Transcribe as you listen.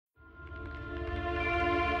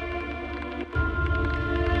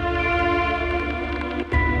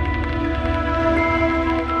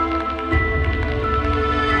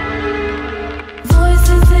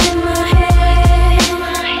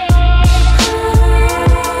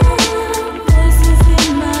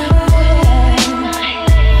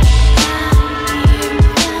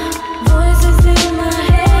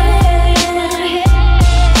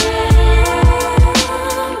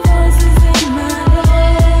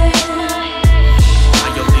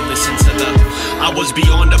was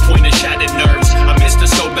beyond the point of shattered nerves. I missed her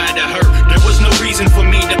so bad it hurt. There was no reason for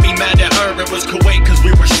me to be mad at her. It was Kuwait cause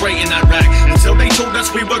we were straight in Iraq, until they told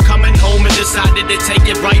us we were coming home and decided to take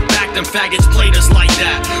it right back. Them faggots played us like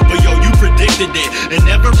that. But yo, you predicted it and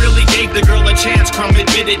never really gave the girl a chance. Crumb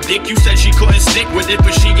admitted, Dick, you said she couldn't stick with it,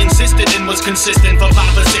 but she insisted and was consistent for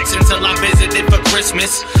 5 or 6 until I visited for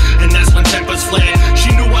Christmas. And that's when tempers flared.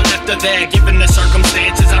 She knew I left her there, given the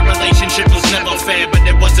circumstances. Our relationship was never fair, but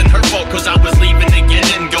it wasn't her fault cause I was leaving again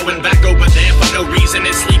and going back over there for no reason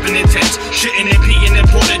and sleeping in tents, shitting and peeing in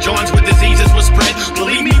porta johns where diseases were spread.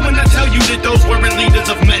 Believe me when I tell you that those weren't leaders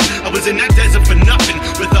of men. I was in that desert for nothing,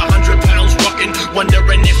 with 100 pounds rocking,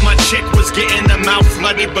 wondering if my chick was getting her mouth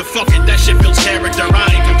flooded. But fuck it, that shit builds character, I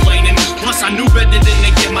ain't complaining. Plus I knew better than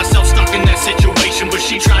to get myself stuck in that situation, but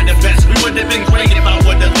she tried her best. We would have been great if I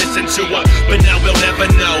would have listened to her, but now we'll never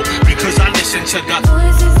know because I listened to the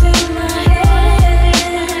voices in my head.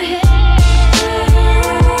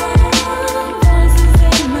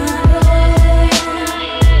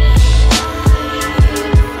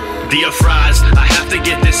 Dear fries, I have to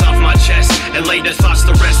get this off my chest and lay the thoughts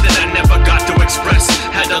to rest that I never got to express.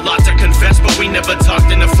 Had a lot to confess, but we never talked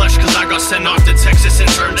in the flesh cause I got sent off to Texas and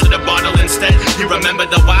turned to the bottle instead. You remember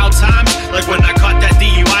the wild times? Like when I caught that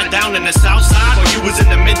DUI down in the south side? Or you was in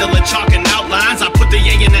the middle of chalking outlines? I put the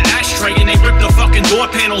A in the ashtray and they ripped the fucking door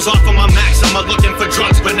panels off of my Maxima looking for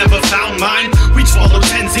drugs but never found mine. We'd swallow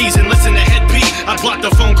 10 Z's and listen to Head B. I blocked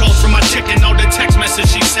the phone calls from my chick and all the text messages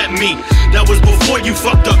she sent me. That was before you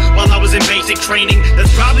fucked up while I was in basic training.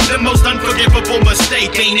 That's probably the most unforgivable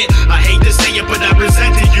mistake, ain't it? I hate to say it, but I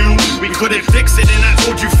resented you. We couldn't fix it and I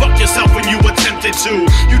told you fuck yourself when you attempted to.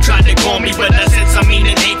 You tried to call me, but I said some mean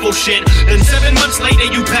and hateful shit. Then 7 months later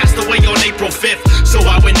you passed away on April 5th. So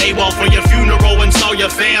I went AWOL for your funeral and saw your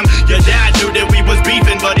fam. Your dad knew that we was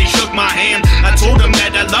beefing, but he shook my hand. I told him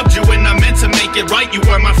that I loved you and I meant to make it right. You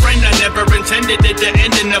were my friend, I never intended it to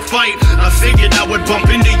end in a fight. I figured I would bump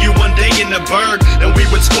into you one day in the Berg, and we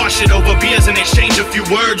would squash it over beers and exchange a few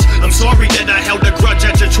words. I'm sorry that I held a grudge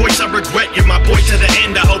at your choice, I regret. You're my boy to the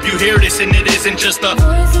end, I hope you hear this and it isn't just a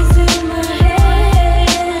voices in my head.